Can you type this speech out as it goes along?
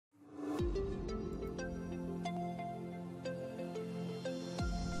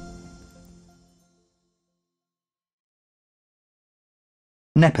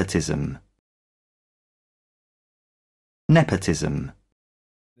Nepotism. Nepotism.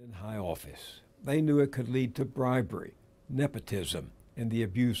 In high office, they knew it could lead to bribery, nepotism, and the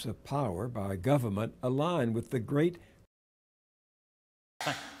abuse of power by government aligned with the great.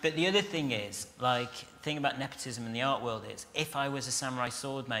 But the other thing is, thing about nepotism in the art world is, if I was a samurai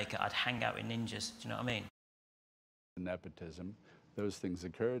sword maker, I'd hang out with ninjas. Do you know what I mean? Nepotism, those things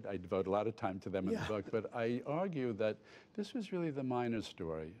occurred. I devote a lot of time to them in the book, but I argue that this was really the minor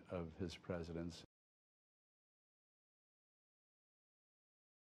story of his presidency.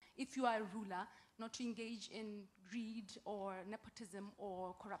 If you are a ruler, not to engage in greed or nepotism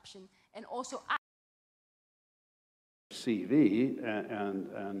or corruption, and also CV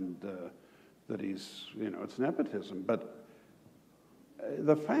and that he's, it's nepotism. But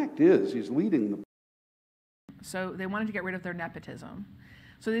the fact is, he's leading the. So they wanted to get rid of their nepotism.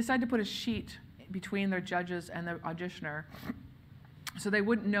 So they decided to put a sheet between their judges and the auditioner so they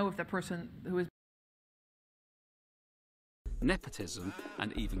wouldn't know if the person who was. Nepotism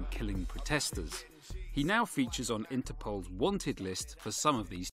and even killing protesters. He now features on Interpol's wanted list for some of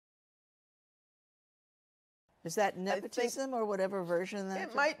these. Is that nepotism or whatever version that?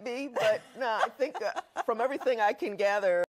 It might be, but no, I think from everything I can gather,